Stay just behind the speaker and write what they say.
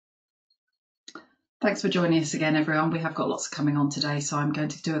Thanks for joining us again, everyone. We have got lots coming on today, so I'm going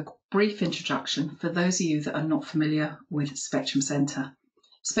to do a brief introduction for those of you that are not familiar with Spectrum Centre.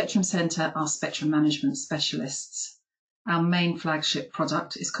 Spectrum Centre are spectrum management specialists. Our main flagship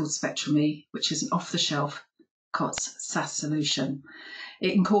product is called Spectrum E, which is an off-the-shelf COTS SaaS solution.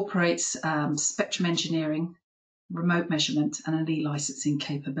 It incorporates spectrum engineering, remote measurement, and an e-licensing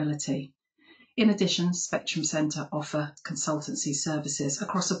capability. In addition, Spectrum Centre offer consultancy services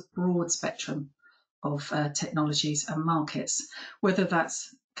across a broad spectrum of technologies and markets, whether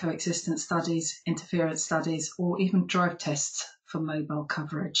that's coexistence studies, interference studies, or even drive tests for mobile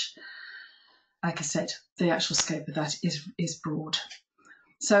coverage. Like I said, the actual scope of that is broad.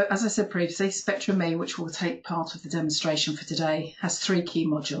 So as I said previously, Spectrum E, which will take part of the demonstration for today, has three key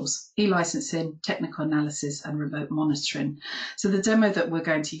modules: e-licensing, technical analysis, and remote monitoring. So the demo that we're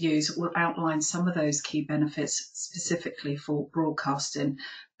going to use will outline some of those key benefits specifically for broadcasting,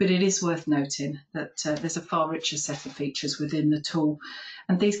 but it is worth noting that there's a far richer set of features within the tool,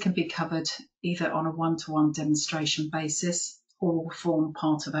 and these can be covered either on a one-to-one demonstration basis or will form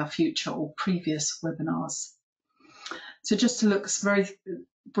part of our future or previous webinars. So just to look very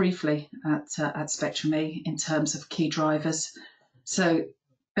briefly at Spectrum E in terms of key drivers. So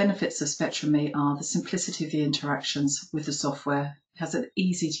benefits of Spectrum E are the simplicity of the interactions with the software. It has an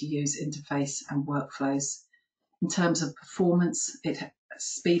easy to use interface and workflows. In terms of performance,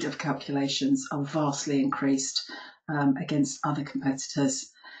 speed of calculations are vastly increased against other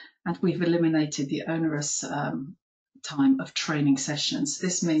competitors. And we've eliminated the onerous time of training sessions.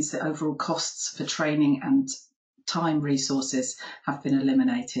 This means that overall costs for training and time resources have been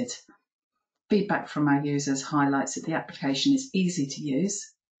eliminated. Feedback from our users highlights that the application is easy to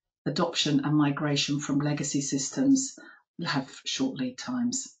use. Adoption and migration from legacy systems have short lead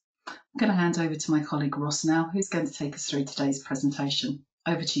times. I'm going to hand over to my colleague Ross now, who's going to take us through today's presentation.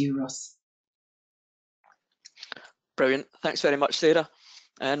 Over to you, Ross. Brilliant. Thanks very much, Sarah.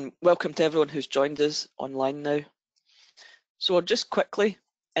 And welcome to everyone who's joined us online now. So I'll just quickly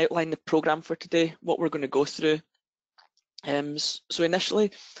outline the programme for today, what we're going to go through. So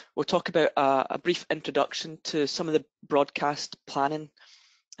initially, we'll talk about a brief introduction to some of the broadcast planning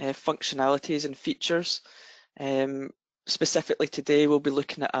functionalities and features. Specifically today, we'll be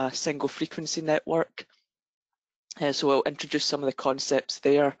looking at a single frequency network. So we'll introduce some of the concepts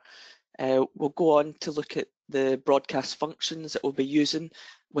there. We'll go on to look at the broadcast functions that we'll be using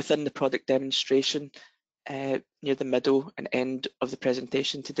within the product demonstration near the middle and end of the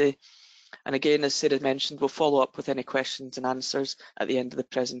presentation today. And again, as Sarah mentioned, we'll follow up with any questions and answers at the end of the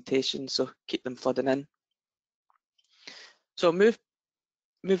presentation, so keep them flooding in. So I'll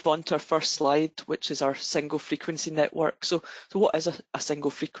move on to our first slide, which is our single frequency network. So what is a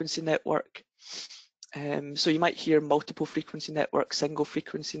single frequency network? So you might hear multiple frequency networks, single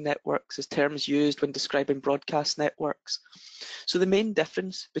frequency networks as terms used when describing broadcast networks. So the main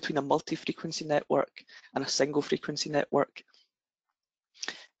difference between a multi-frequency network and a single frequency network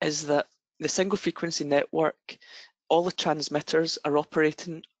is that the single frequency network, all the transmitters are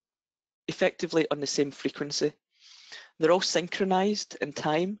operating effectively on the same frequency. They're all synchronized in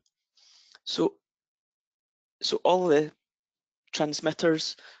time. So all the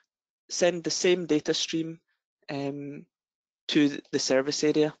transmitters send the same data stream to the service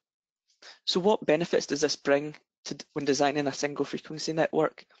area. So what benefits does this bring when designing a single frequency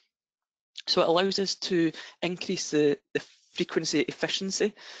network? So it allows us to increase the frequency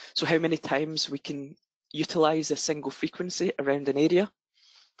efficiency, so how many times we can utilize a single frequency around an area.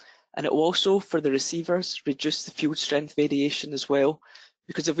 And it will also, for the receivers, reduce the field strength variation as well,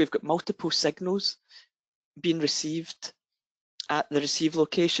 because if we've got multiple signals being received at the receive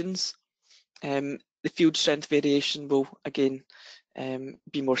locations, the field strength variation will again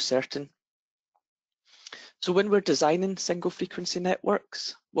be more certain. So when we're designing single frequency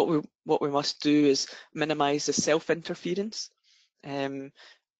networks, what we must do is minimize the self-interference, and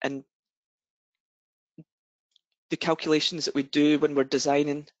the calculations that we do when we're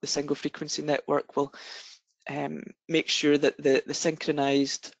designing the single frequency network will make sure that the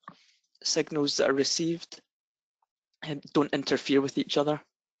synchronized signals that are received don't interfere with each other.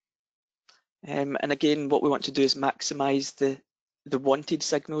 And again, what we want to do is maximize the wanted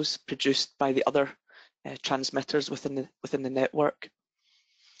signals produced by the other transmitters within the network.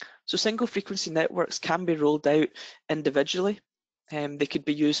 So single frequency networks can be rolled out individually. They could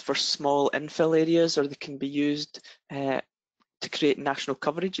be used for small infill areas, or they can be used to create national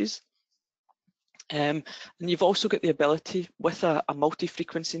coverages. And you've also got the ability with a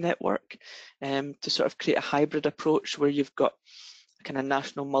multi-frequency network to sort of create a hybrid approach where you've got a kind of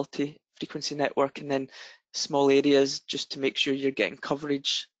national multi-frequency network and then small areas just to make sure you're getting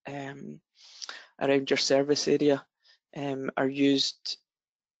coverage around your service area are used.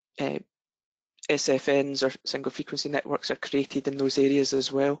 SFNs or single frequency networks are created in those areas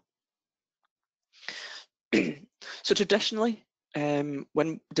as well. So traditionally,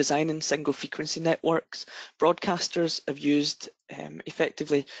 when designing single frequency networks, broadcasters have used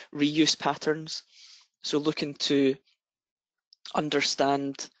effectively reuse patterns. So looking to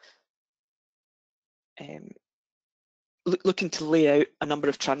understand, looking to lay out a number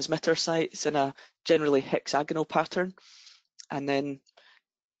of transmitter sites in a generally hexagonal pattern, and then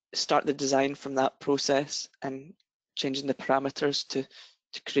start the design from that process and changing the parameters to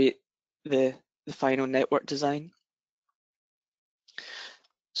create the final network design.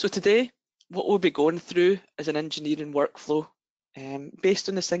 So today, what we'll be going through is an engineering workflow based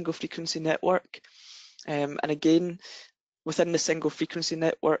on the single frequency network. And again, within the single frequency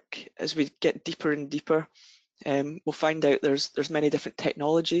network, as we get deeper and deeper, we'll find out there's many different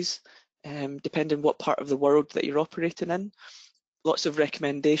technologies, depending what part of the world that you're operating in. Lots of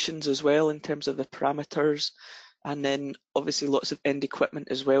recommendations as well in terms of the parameters, and then obviously lots of end equipment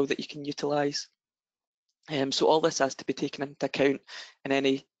as well that you can utilize. So all this has to be taken into account in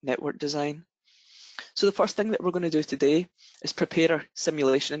any network design. So the first thing that we're going to do today is prepare our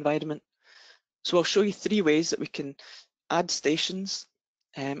simulation environment. So I'll show you 3 ways that we can add stations,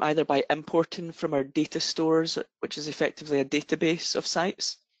 either by importing from our data stores, which is effectively a database of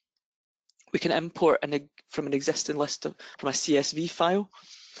sites. We can import from an existing list from a CSV file,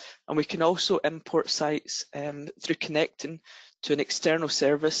 and we can also import sites through connecting to an external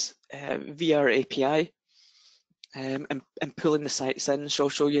service via our API and pulling the sites in. So I'll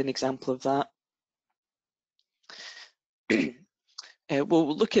show you an example of that.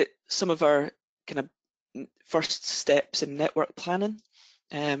 We'll look at some of our kind of first steps in network planning.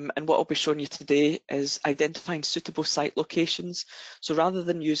 And what I'll be showing you today is identifying suitable site locations. So rather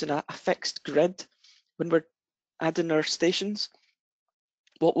than using a fixed grid when we're adding our stations,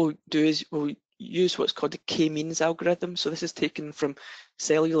 what we'll do is we'll use what's called the K-means algorithm. So this is taken from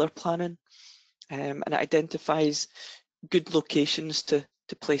cellular planning, and it identifies good locations to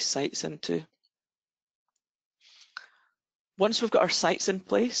place sites into. Once we've got our sites in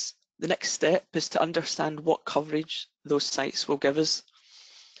place, the next step is to understand what coverage those sites will give us.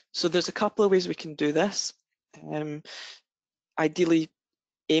 So there's a couple of ways we can do this. Ideally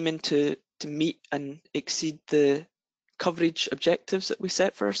aiming to meet and exceed the coverage objectives that we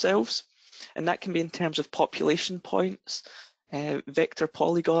set for ourselves. And that can be in terms of population points, vector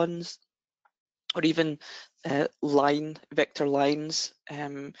polygons, or even vector lines,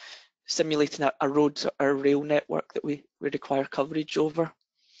 simulating a road or rail network that we require coverage over.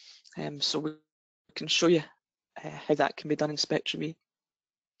 So we can show you how that can be done in SpectrumE.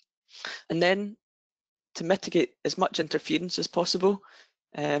 And then to mitigate as much interference as possible,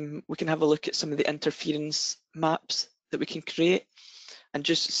 we can have a look at some of the interference maps that we can create and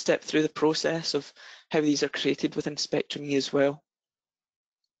just step through the process of how these are created within SpectrumE as well.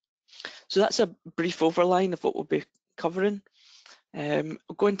 So that's a brief overline of what we'll be covering. We'll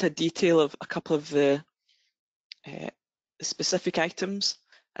go into detail of a couple of the specific items,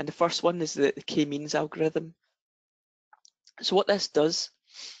 and the first one is the K-means algorithm. So what this does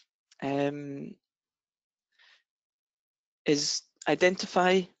is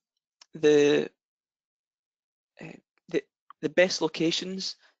identify the best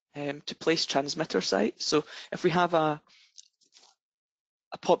locations to place transmitter sites. So if we have a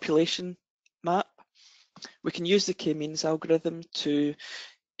population map, we can use the K-means algorithm to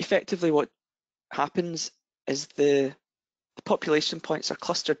effectively, what happens is the population points are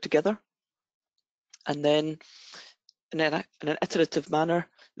clustered together, and then in an iterative manner,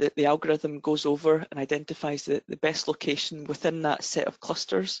 the algorithm goes over and identifies the best location within that set of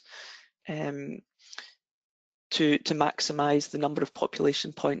clusters to maximize the number of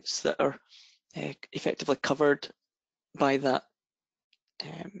population points that are effectively covered by that,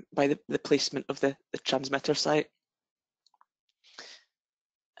 by the placement of the transmitter site.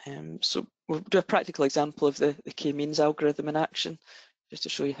 So we'll do a practical example of the K-means algorithm in action, just to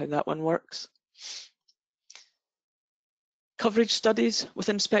show you how that one works. Coverage studies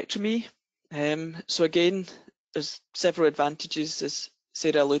within SpectrumE. So again, there's several advantages, as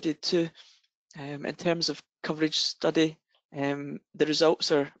Sarah alluded to. In terms of coverage study, the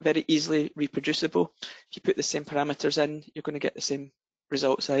results are very easily reproducible. If you put the same parameters in, you're going to get the same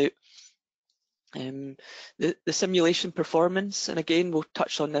results out. The simulation performance, and again, we'll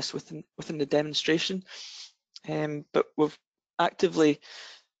touch on this within the demonstration, but we've actively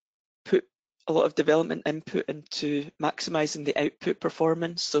put a lot of development input into maximizing the output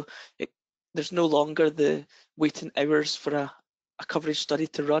performance. So there's no longer the waiting hours for a coverage study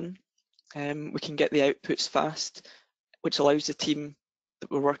to run. we can get the outputs fast, which allows the team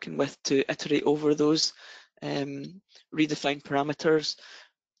that we're working with to iterate over those, redefine parameters,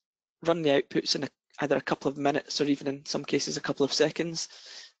 run the outputs in either a couple of minutes or even in some cases a couple of seconds,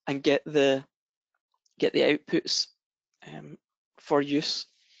 and get the outputs for use.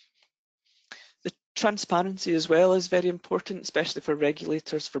 The transparency as well is very important, especially for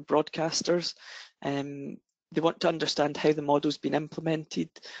regulators, for broadcasters. They want to understand how the model's been implemented,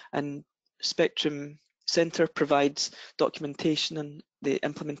 and Spectrum Centre provides documentation on the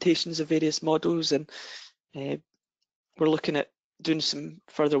implementations of various models, and we're looking at doing some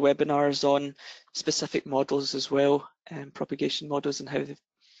further webinars on specific models as well, propagation models, and how they've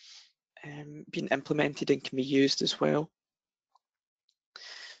been implemented and can be used as well.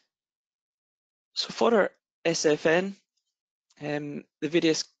 So for our SFN, the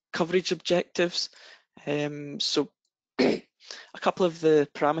various coverage objectives, so a couple of the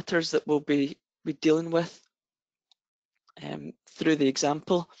parameters that we'll be dealing with through the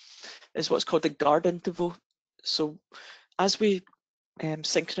example is what's called the guard interval. So as we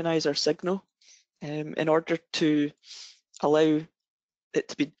synchronize our signal, in order to allow it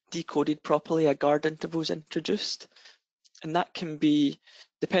to be decoded properly, a guard interval is introduced, and that can be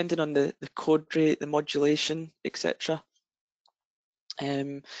depending on the code rate, the modulation, etc.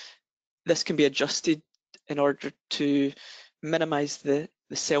 This can be adjusted in order to minimize the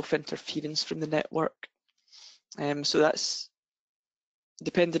self-interference from the network. So that's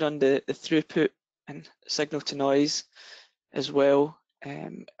depending on the throughput and signal to noise as well,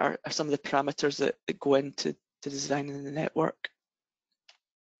 are some of the parameters that go into designing the network.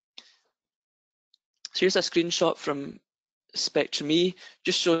 So here's a screenshot from Spectrum E,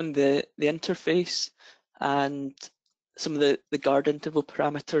 just showing the interface and some of the guard interval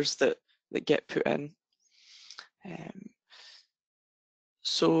parameters that get put in.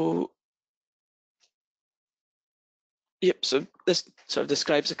 So this sort of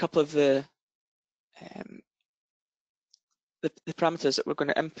describes a couple of the parameters that we're going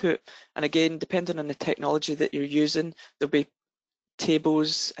to input, and again, depending on the technology that you're using, there'll be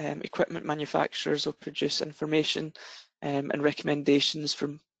tables. Equipment manufacturers will produce information and recommendations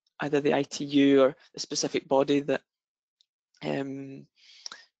from either the ITU or the specific body that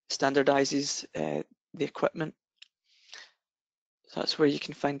standardizes the equipment. So that's where you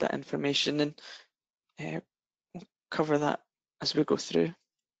can find that information, and we'll cover that as we go through.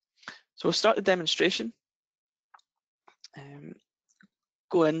 So we'll start the demonstration.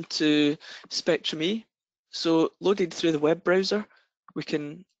 Go into Spectrum E. So loaded through the web browser, we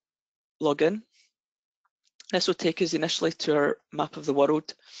can log in. This will take us initially to our map of the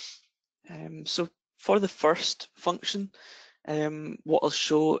world. So for the first function, what I'll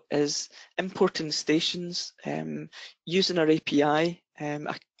show is importing stations using our API,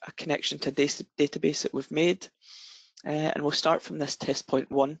 a connection to a database that we've made, and we'll start from this test point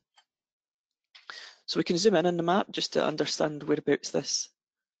 1. So we can zoom in on the map just to understand whereabouts this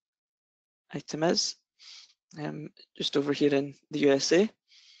item is, just over here in the USA.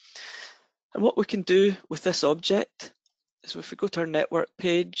 And what we can do with this object is if we go to our network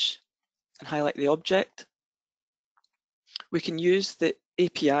page and highlight the object, we can use the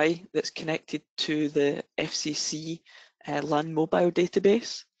API that's connected to the FCC LAN mobile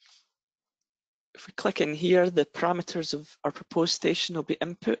database. If we click in here, the parameters of our proposed station will be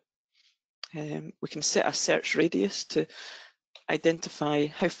input. We can set a search radius to identify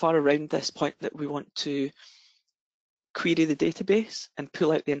how far around this point that we want to query the database and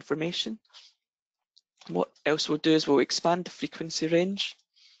pull out the information. What else we'll do is we'll expand the frequency range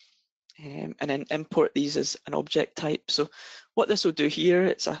and then import these as an object type. So what this will do here,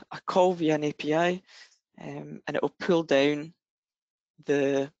 it's a call via an API, and it will pull down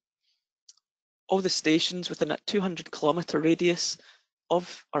all the stations within a 200-kilometer radius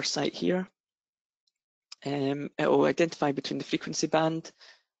of our site here. It will identify between the frequency band,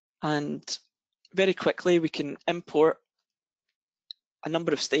 and very quickly we can import a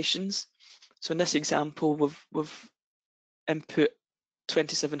number of stations. So in this example, we've input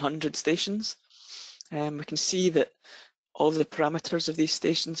 2,700 stations. We can see that all of the parameters of these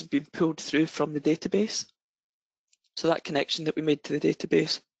stations have been pulled through from the database. So that connection that we made to the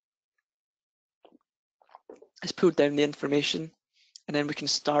database has pulled down the information, and then we can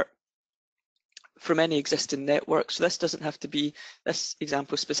start from any existing network. So this doesn't have to be, this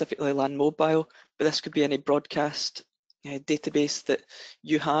example specifically LAN mobile, but this could be any broadcast database that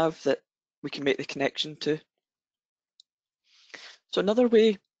you have that we can make the connection to. So another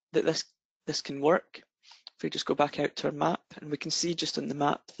way that this can work, if we just go back out to our map, and we can see just on the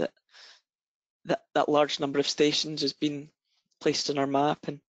map that large number of stations has been placed on our map,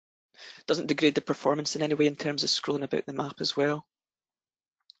 and doesn't degrade the performance in any way in terms of scrolling about the map as well.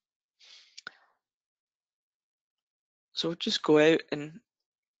 So we'll just go out and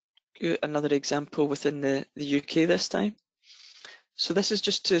do another example within the UK this time. So this is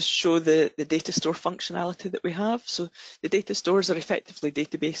just to show the data store functionality that we have. So the data stores are effectively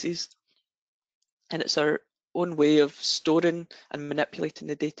databases, and it's our own way of storing and manipulating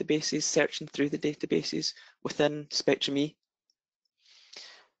the databases, searching through the databases within Spectrum E.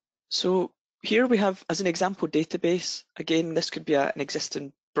 So here we have, as an example database, again, this could be an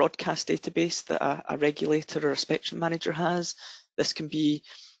existing broadcast database that a regulator or a Spectrum manager has. This can be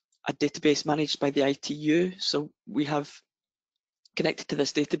a database managed by the ITU. So we have connected to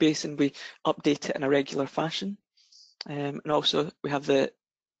this database and we update it in a regular fashion. And also we have the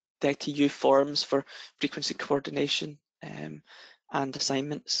ITU forms for frequency coordination and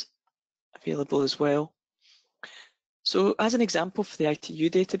assignments available as well. So as an example for the ITU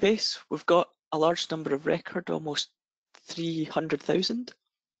database, we've got a large number of records, almost 300,000.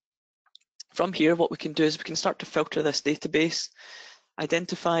 From here, what we can do is we can start to filter this database,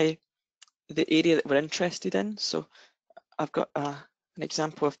 identify the area that we're interested in. So I've got an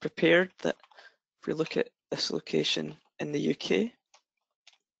example I've prepared that if we look at this location in the UK,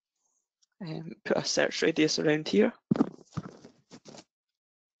 put a search radius around here.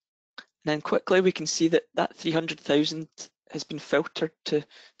 And then quickly we can see that that 300,000 has been filtered to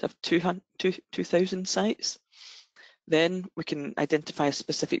have 2,000 sites. Then we can identify a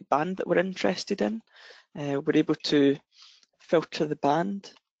specific band that we're interested in. We're able to filter the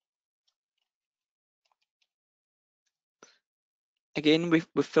band. Again, we've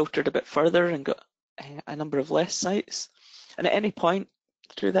filtered a bit further and got a number of less sites. And at any point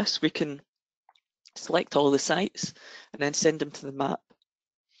through this, we can select all the sites and then send them to the map.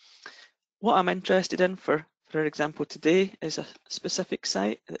 What I'm interested in for example today is a specific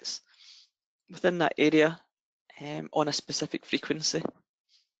site that's within that area on a specific frequency.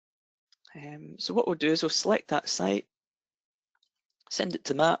 So what we'll do is we'll select that site, send it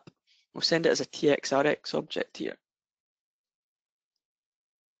to map, we'll send it as a TXRX object here.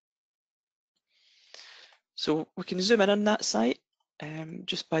 So we can zoom in on that site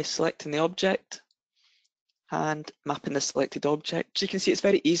just by selecting the object and mapping the selected object. So you can see it's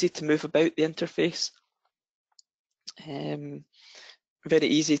very easy to move about the interface. Very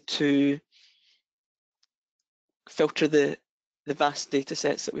easy to filter the vast data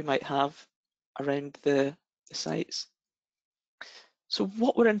sets that we might have around the sites. So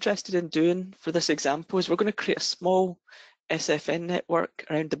what we're interested in doing for this example is we're going to create a small SFN network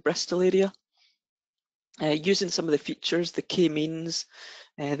around the Bristol area using some of the features, the k-means,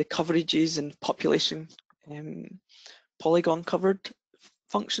 the coverages and population polygon covered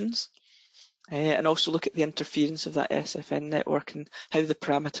functions, and also look at the interference of that SFN network and how the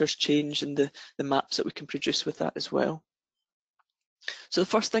parameters change and the maps that we can produce with that as well. So the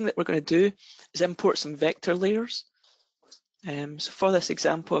first thing that we're going to do is import some vector layers. So for this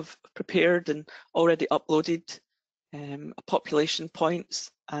example, I've prepared and already uploaded a population points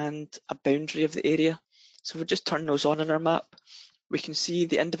and a boundary of the area. So if we just turn those on in our map, we can see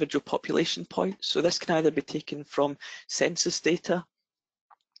the individual population points. So this can either be taken from census data.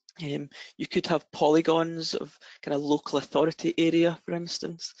 You could have polygons of kind of local authority area, for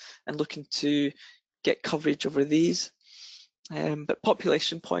instance, and looking to get coverage over these. But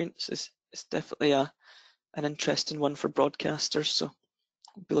population points is definitely an interesting one for broadcasters, so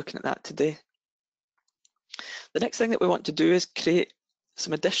we'll be looking at that today. The next thing that we want to do is create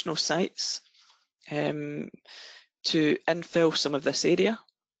some additional sites to infill some of this area.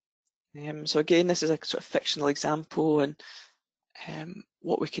 So again, this is a sort of fictional example, and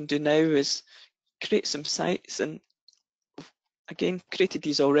what we can do now is create some sites, and again, created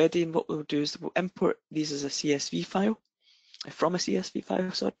these already, and what we'll do is we'll import these as a CSV file, from a CSV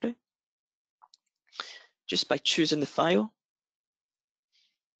file, sorry, just by choosing the file,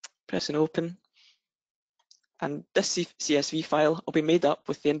 pressing open, and this CSV file will be made up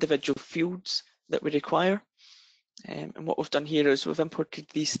with the individual fields that we require. And what we've done here is we've imported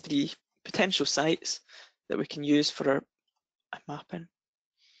these 3 potential sites that we can use for our mapping.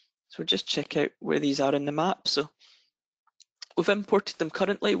 So we'll just check out where these are in the map. So we've imported them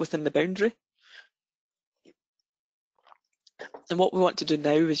currently within the boundary. And what we want to do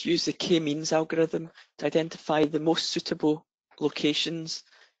now is use the k-means algorithm to identify the most suitable locations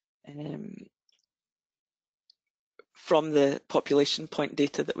from the population point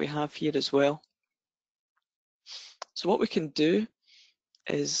data that we have here as well. So what we can do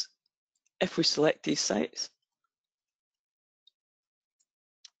is, if we select these sites,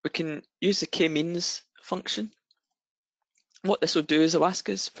 we can use the k-means function What this will do is it'll ask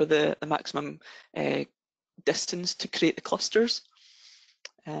us for the maximum distance to create the clusters.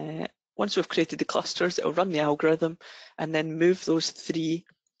 Once we've created the clusters, it'll run the algorithm and then move those 3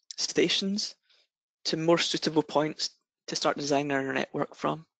 stations to more suitable points to start designing our network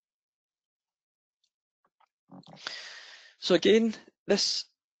from. So again, this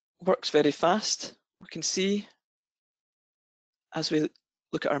works very fast. We can see as we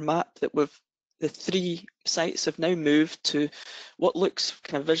look at our map that the 3 sites have now moved to what looks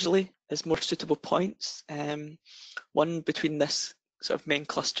kind of visually as more suitable points. One between this sort of main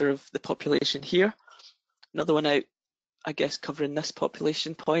cluster of the population here, another one out, I guess, covering this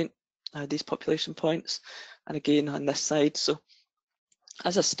population point, these population points, and again on this side. So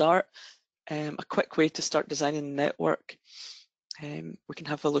as a start, a quick way to start designing the network, we can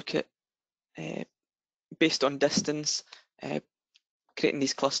have a look at, based on distance, creating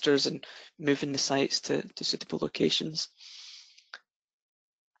these clusters and moving the sites to suitable locations.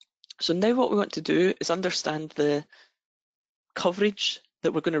 So now what we want to do is understand the coverage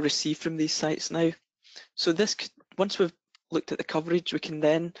that we're going to receive from these sites now. So this, once we've looked at the coverage, we can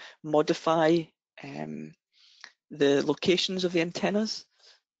then modify the locations of the antennas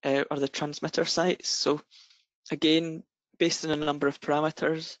or the transmitter sites. So again, based on a number of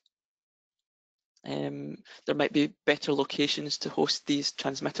parameters, there might be better locations to host these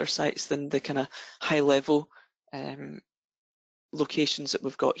transmitter sites than the kind of high level locations that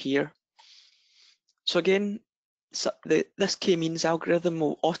we've got here. So again, this k-means algorithm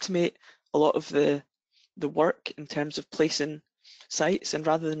will automate a lot of the work in terms of placing sites, and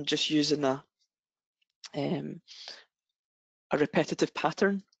rather than just using a repetitive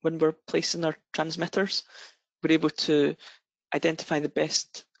pattern when we're placing our transmitters, we're able to identify the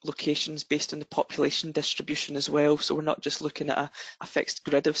best locations based on the population distribution as well. So we're not just looking at a fixed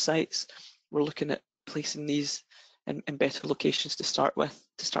grid of sites, we're looking at placing these in better locations to start with,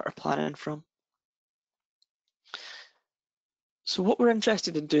 to start our planning from. So what we're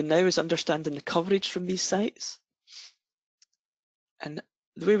interested in doing now is understanding the coverage from these sites. And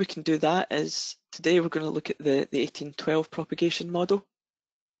the way we can do that is, today we're going to look at the 1812 propagation model.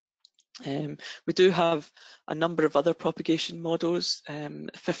 We do have a number of other propagation models,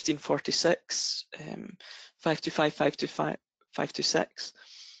 1546, 525, 525, 526,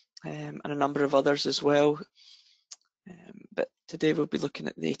 and a number of others as well. But today we'll be looking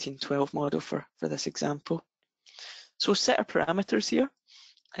at the 1812 model for this example. So we'll set our parameters here,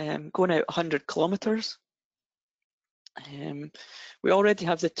 going out 100 kilometers. We already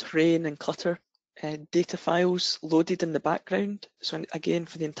have the terrain and clutter data files loaded in the background. So again,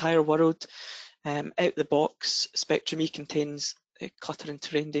 for the entire world, out the box, Spectrum E contains clutter and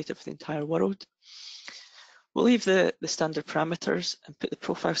terrain data for the entire world. We'll leave the standard parameters and put the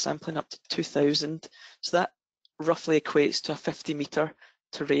profile sampling up to 2000. So that roughly equates to a 50-meter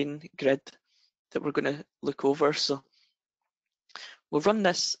terrain grid that we're going to look over. So we'll run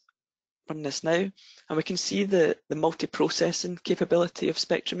this now, and we can see the multi-processing capability of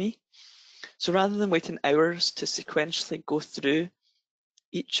Spectrum E. So rather than waiting hours to sequentially go through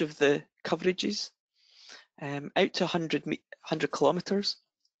each of the coverages, out to 100 kilometers,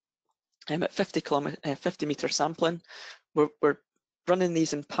 at 50 meter sampling, we're running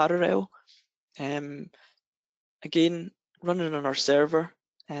these in parallel. Again, running on our server,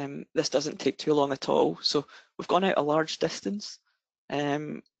 this doesn't take too long at all. So we've gone out a large distance.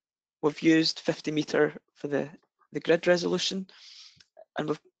 We've used 50 meter for the grid resolution, and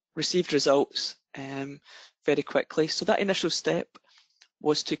we've received results very quickly. So that initial step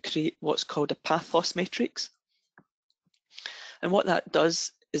was to create what's called a path loss matrix. And what that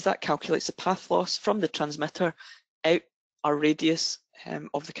does is that calculates the path loss from the transmitter out our radius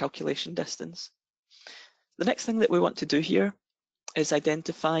of the calculation distance. The next thing that we want to do here is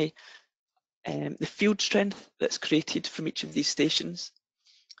identify the field strength that's created from each of these stations.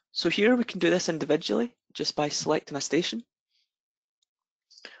 So here we can do this individually just by selecting a station.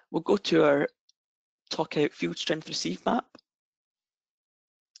 We'll go to our talk out field strength receive map.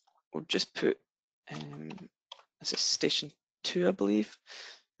 We'll just put this is station 2, I believe.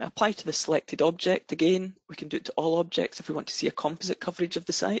 Now apply to the selected object. Again, we can do it to all objects if we want to see a composite coverage of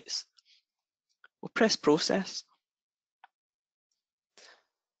the sites. We'll press process,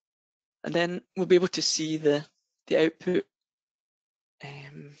 and then we'll be able to see the output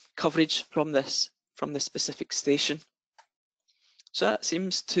coverage from this specific station. So that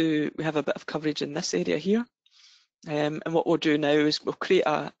seems to, we have a bit of coverage in this area here. And what we'll do now is we'll create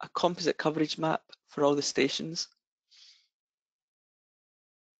a composite coverage map for all the stations.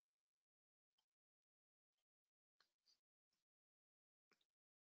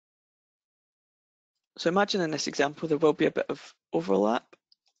 So imagine in this example, there will be a bit of overlap.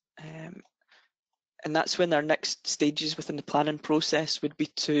 And that's when our next stages within the planning process would be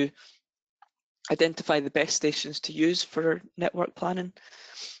to identify the best stations to use for network planning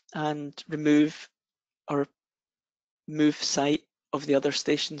and remove or move site of the other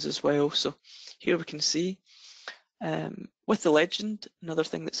stations as well. So here we can see with the legend, another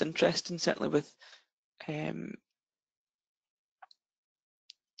thing that's interesting, certainly with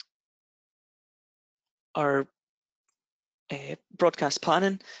our broadcast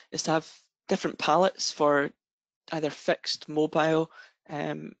planning, is to have different palettes for either fixed, mobile,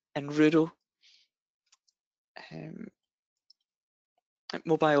 and rural,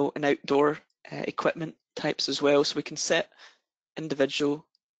 mobile and outdoor equipment types as well. So we can set individual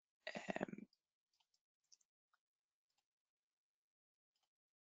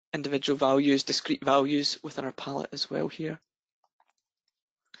values, discrete values within our palette as well here.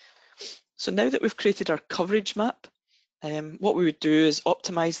 So now that we've created our coverage map, what we would do is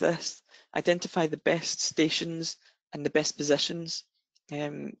optimize this, identify the best stations and the best positions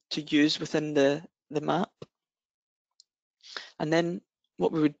to use within the map. And then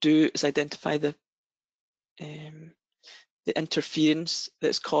what we would do is identify the interference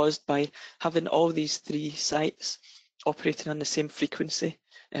that's caused by having all these 3 sites operating on the same frequency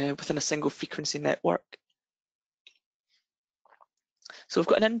within a single frequency network. So we've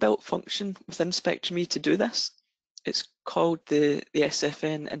got an inbuilt function within Spectrum-E to do this. It's called the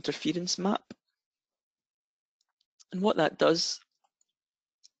SFN interference map. And what that does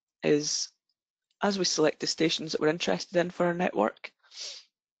is, as we select the stations that we're interested in for our network,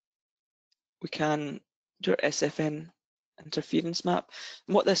 we can do our SFN interference map.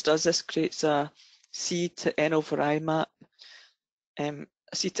 And what this does, this creates a C to N over I map, a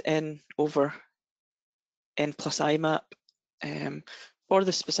C to N over N plus I map for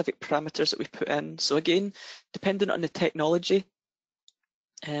the specific parameters that we put in. So again, depending on the technology,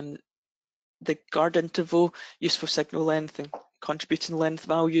 the guard interval, useful signal length, and contributing length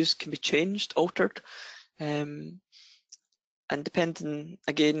values can be changed, altered. And depending,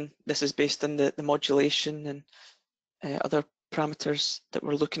 again, this is based on the modulation and other parameters that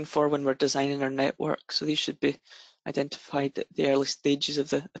we're looking for when we're designing our network. So these should be identified at the early stages of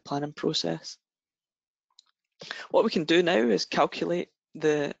the planning process. What we can do now is calculate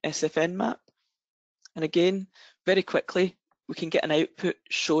the SFN map. And again, very quickly, we can get an output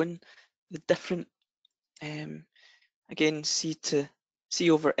showing the different, again, C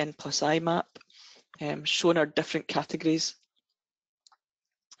over N plus I map, showing our different categories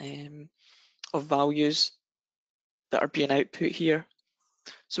of values that are being output here.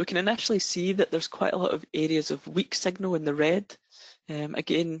 So we can initially see that there's quite a lot of areas of weak signal in the red.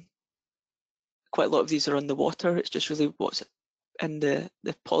 Again, quite a lot of these are on the water. It's just really what's in the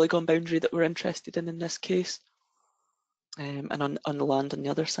polygon boundary that we're interested in this case, and on the land on the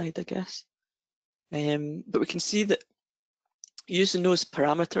other side, I guess. But we can see that using those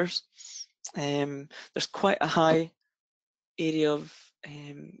parameters, there's quite a high area of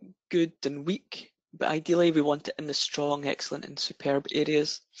good and weak, but ideally we want it in the strong, excellent and superb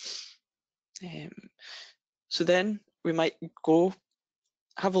areas. So then we might go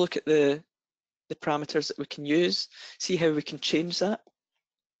have a look at the parameters that we can use, see how we can change that,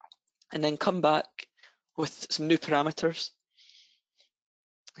 and then come back with some new parameters.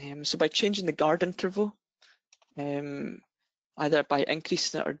 So by changing the guard interval, either by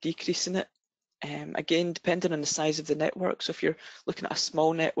increasing it or decreasing it, again, depending on the size of the network. So if you're looking at a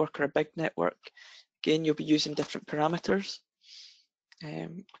small network or a big network, again, you'll be using different parameters.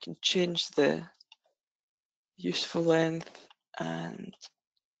 We can change the useful length and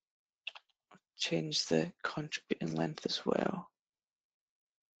change the contributing length as well.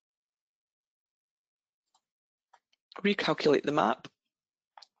 Recalculate the map.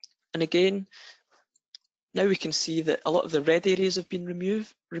 And again, now we can see that a lot of the red areas have been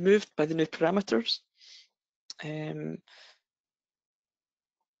removed by the new parameters.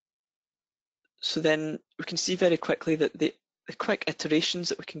 So then we can see very quickly that the quick iterations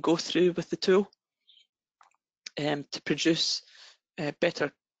that we can go through with the tool to produce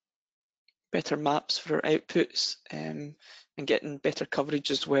better maps for our outputs and getting better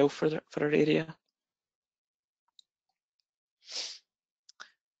coverage as well for our area.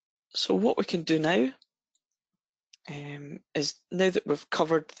 So what we can do now is, now that we've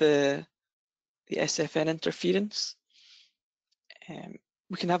covered the SFN interference,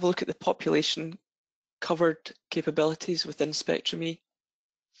 we can have a look at the population covered capabilities within Spectrum-E.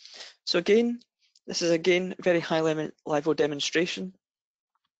 So again, this is again a very high level demonstration.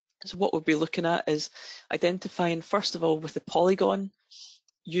 So what we'll be looking at is identifying, first of all, with the polygon,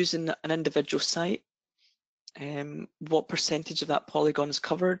 using an individual site, what percentage of that polygon is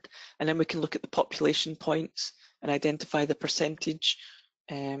covered, and then we can look at the population points and identify the percentage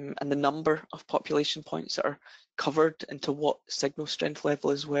and the number of population points that are covered into what signal strength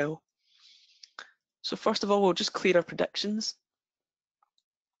level as well. So first of all, we'll just clear our predictions.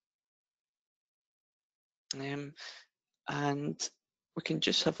 And we can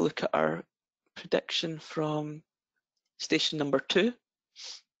just have a look at our prediction from station number 2.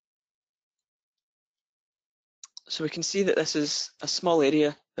 So we can see that this is a small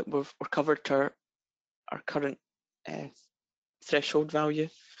area that we're covered to our current threshold value.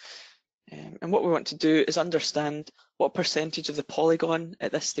 And what we want to do is understand what percentage of the polygon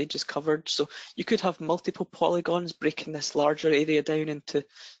at this stage is covered. So you could have multiple polygons breaking this larger area down into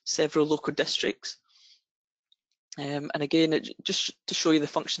several local districts. And again, just to show you the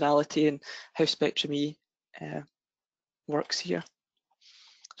functionality and how Spectrum E works here.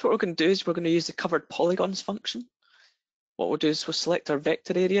 So what we're going to do is we're going to use the covered polygons function. What we'll do is we'll select our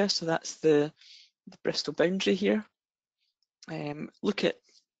vector area, so that's the Bristol boundary here. Look at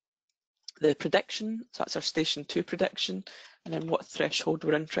the prediction, so that's our station 2 prediction, and then what threshold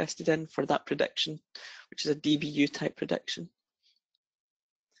we're interested in for that prediction, which is a DBU type prediction.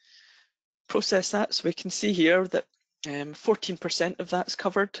 Process that, so we can see here that 14% of that's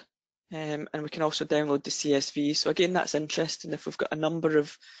covered, and we can also download the CSV. So again, that's interesting if we've got a number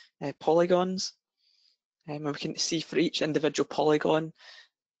of polygons, and we can see for each individual polygon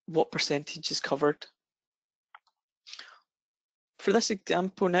what percentage is covered. For this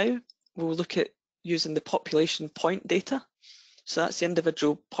example now, we'll look at using the population point data. So that's the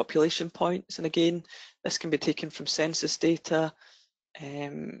individual population points, and again, this can be taken from census data,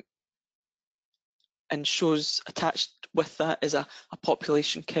 and shows attached with that is a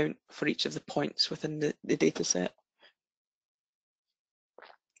population count for each of the points within the data set.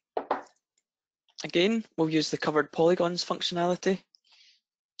 Again, we'll use the covered polygons functionality.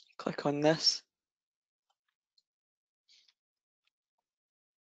 Click on this.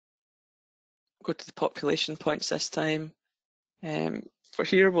 Go to the population points this time. For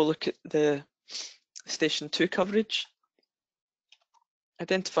here, we'll look at the station 2 coverage,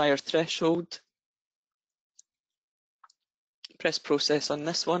 identify our threshold, press process on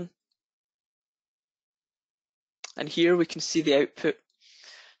this one, and here we can see the output.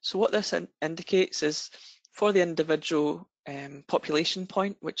 So what this indicates is for the individual population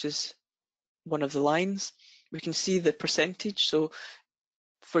point, which is one of the lines, we can see the percentage. So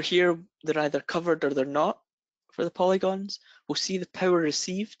for here, they're either covered or they're not for the polygons. We'll see the power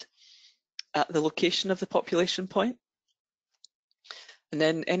received at the location of the population point. And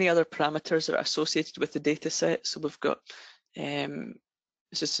then any other parameters that are associated with the data set. So we've got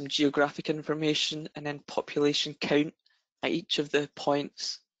this is some geographic information and then population count at each of the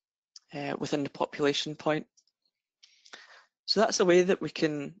points within the population point. So that's a way that we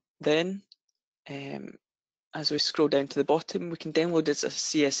can then, as we scroll down to the bottom, we can download it as a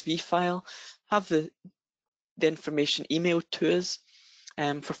CSV file, have the information emailed to us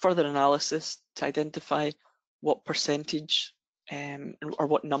for further analysis to identify what percentage or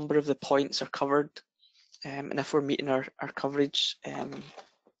what number of the points are covered, and if we're meeting our coverage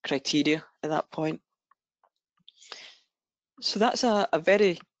criteria at that point. So that's a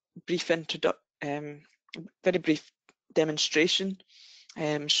very brief very brief demonstration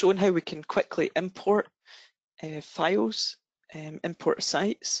showing how we can quickly import files, import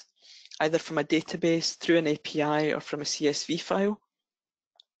sites, either from a database through an API or from a CSV file.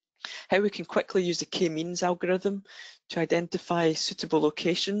 How we can quickly use the k-means algorithm to identify suitable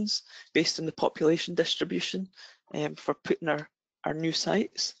locations based on the population distribution for putting our new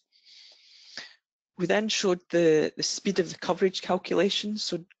sites. We then showed the speed of the coverage calculation,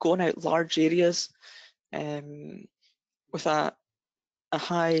 so going out large areas with a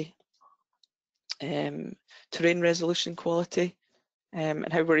high terrain resolution quality,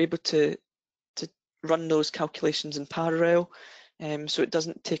 and how we're able to run those calculations in parallel, so it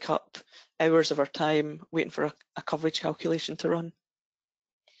doesn't take up hours of our time waiting for a coverage calculation to run.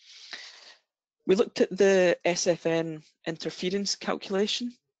 We looked at the SFN interference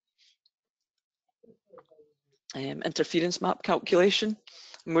calculation, interference map calculation,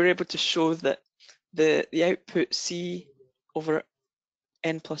 and we were able to show that the output C over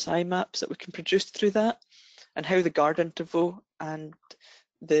n plus I maps that we can produce through that, and how the guard interval and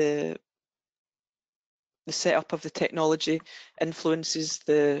the setup of the technology influences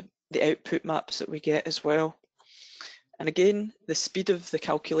the output maps that we get as well. And again, the speed of the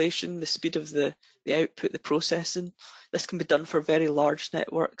calculation, the speed of the output, the processing, this can be done for very large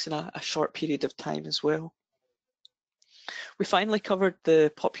networks in a short period of time as well. We finally covered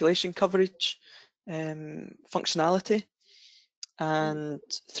the population coverage functionality, and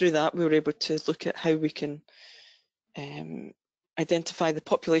through that we were able to look at how we can identify the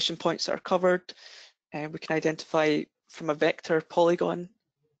population points that are covered. We can identify from a vector polygon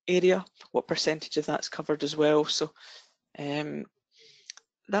area what percentage of that's covered as well. So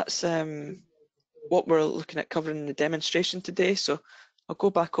that's what we're looking at covering in the demonstration today. So I'll go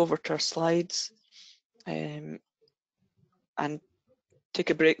back over to our slides and take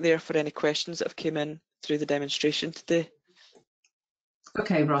a break there for any questions that have came in through the demonstration today.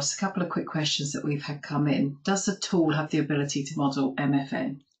 Okay, Ross, a couple of quick questions that we've had come in. Does the tool have the ability to model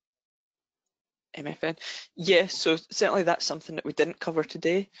MFN? MFN, yes, so certainly that's something that we didn't cover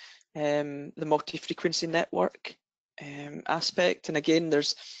today, the multi-frequency network aspect. And again,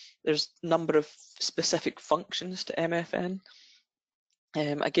 there's a number of specific functions to MFN.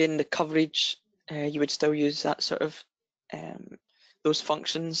 Again, the coverage, you would still use that sort of those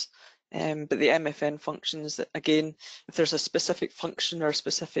functions, but the MFN functions, that again, if there's a specific function or a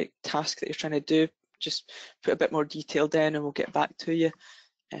specific task that you're trying to do, just put a bit more detail down and we'll get back to you.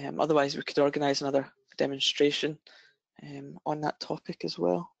 Otherwise, we could organise another demonstration on that topic as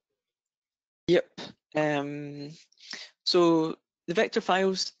well. Yep. So the vector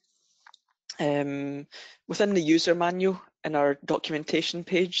files within the user manual in our documentation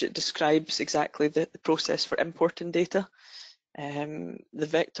page, it describes exactly the process for importing data. The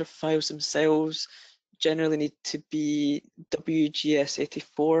vector files themselves generally need to be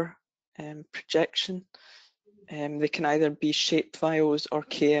WGS84 projection. They can either be shape files or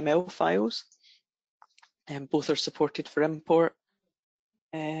KML files, and both are supported for import.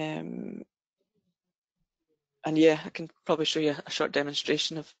 And yeah, I can probably show you a short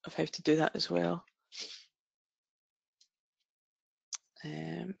demonstration of how to do that as well.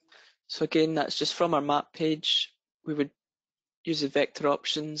 So again, that's just from our map page. We would use the vector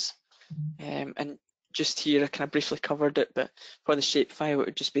options, and just here I kind of briefly covered it, but for the shape file it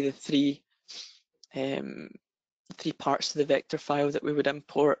would just be the three parts of the vector file that we would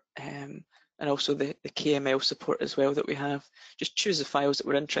import, and also the KML support as well that we have. Just choose the files that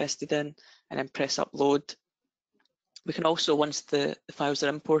we're interested in and then press upload. We can also, once the files are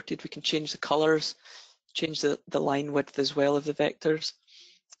imported, we can change the colors, change the line width as well of the vectors.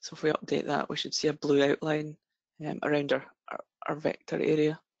 So if we update that, we should see a blue outline around our vector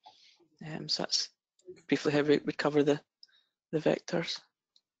area. So that's briefly how we cover the vectors.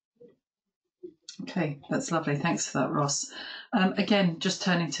 Okay, that's lovely. Thanks for that, Ross. Again, just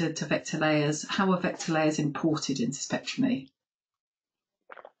turning to vector layers, how are vector layers imported into Spectrum-E?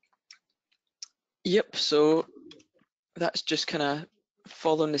 Yep, so that's just kind of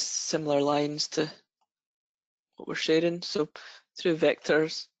following the similar lines to what we're sharing. So through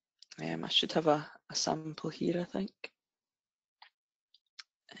vectors, I should have a sample here, I think.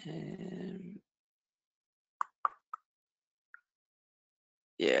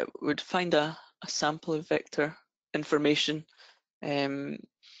 Yeah, we'd find a sample of vector information, and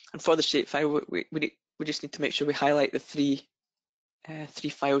for the shapefile, we just need to make sure we highlight the three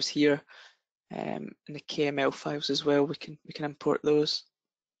files here, and the KML files as well. We can import those.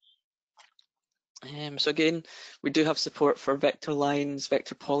 So again, we do have support for vector lines,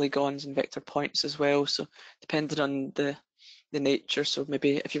 vector polygons, and vector points as well. So depending on the nature, so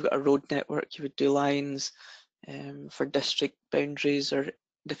maybe if you've got a road network, you would do lines. For district boundaries or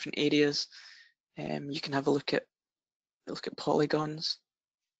different areas, you can have a look at polygons.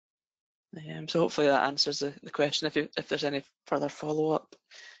 So hopefully that answers the question. If there's any further follow-up,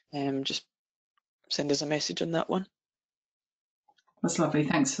 just send us a message on that one. That's lovely.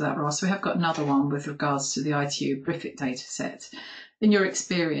 Thanks for that, Ross. We have got another one with regards to the ITU BRIFIT data set. In your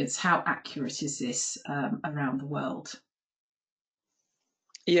experience, how accurate is this around the world?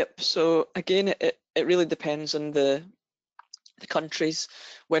 Yep. So again, it really depends on the countries.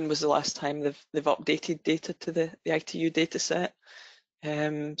 When was the last time they've updated data to the ITU data set?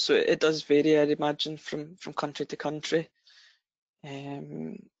 So it does vary, I'd imagine, from country to country.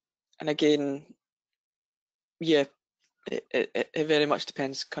 And again, yeah, it very much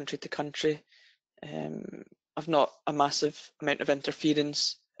depends country to country. I've not a massive amount of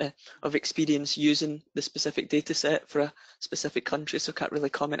interference of experience using the specific data set for a specific country, so can't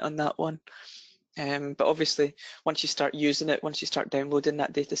really comment on that one. But obviously, once you start using it, once you start downloading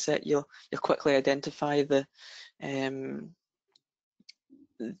that data set, you'll quickly identify the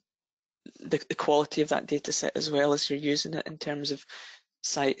quality of that data set as well as you're using it in terms of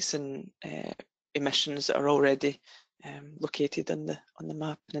sites and emissions that are already located on the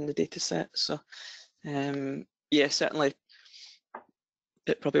map and in the data set. So yeah, certainly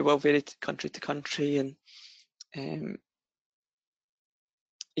it probably will vary country to country, and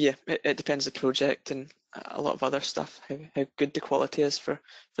Yeah, it depends on the project and a lot of other stuff, how good the quality is for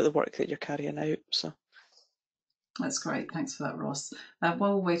the work that you're carrying out. So that's great. Thanks for that, Ross.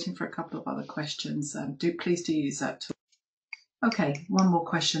 While we're waiting for a couple of other questions, please do use that tool. Okay, one more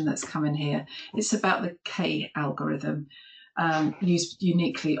question that's come in here. It's about the K algorithm used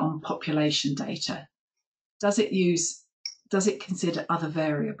uniquely on population data. Does it consider other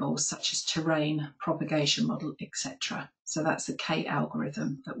variables such as terrain, propagation model, etc.? So that's the K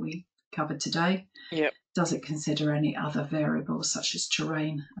algorithm that we covered today. yeah. Does it consider any other variables such as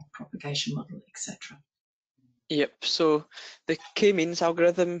terrain, propagation model, etc.? Yep. So the K-means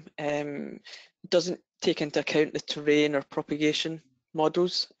algorithm doesn't take into account the terrain or propagation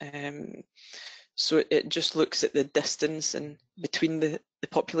models. So it just looks at the distance and between the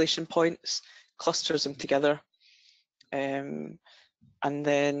population points, clusters them together, and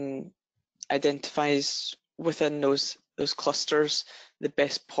then identifies within those clusters the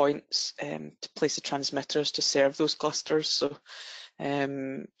best points to place the transmitters to serve those clusters. So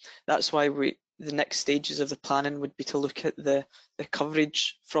that's why the next stages of the planning would be to look at the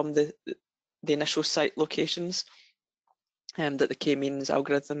coverage from the initial site locations that the K-means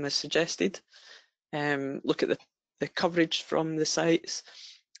algorithm has suggested. Look at the coverage from the sites,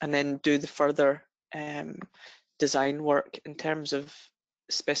 and then do the further design work in terms of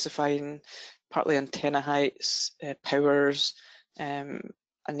specifying partly antenna heights, powers, and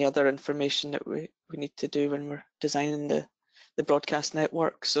the other information that we need to do when we're designing the broadcast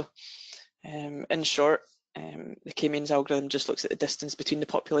network. So in short, the K-means algorithm just looks at the distance between the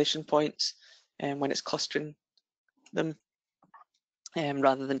population points when it's clustering them,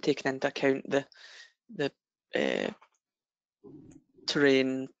 rather than taking into account the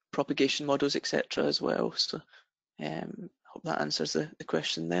terrain, propagation models, etc. as well. So hope that answers the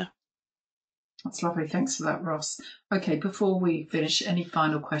question there. That's lovely. Thanks for that, Ross. Okay, before we finish, any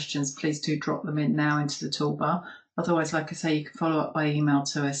final questions, please do drop them in now into the toolbar. Otherwise, like I say, you can follow up by email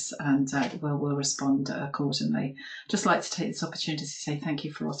to us and we'll respond accordingly. Just like to take this opportunity to say thank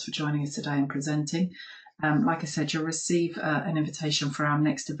you, Ross, for joining us today and presenting. Like I said, you'll receive an invitation for our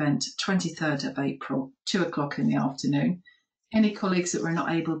next event, 23rd of April, 2 o'clock in the afternoon. Any colleagues that were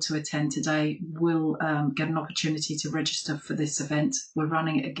not able to attend today will get an opportunity to register for this event. We're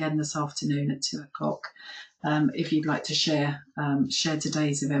running it again this afternoon at 2 o'clock. If you'd like to share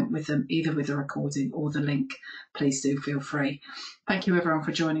today's event with them, either with a recording or the link, please do feel free. Thank you everyone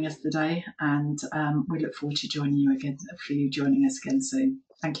for joining us today, and we look forward to joining us again soon.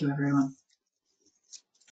 Thank you everyone.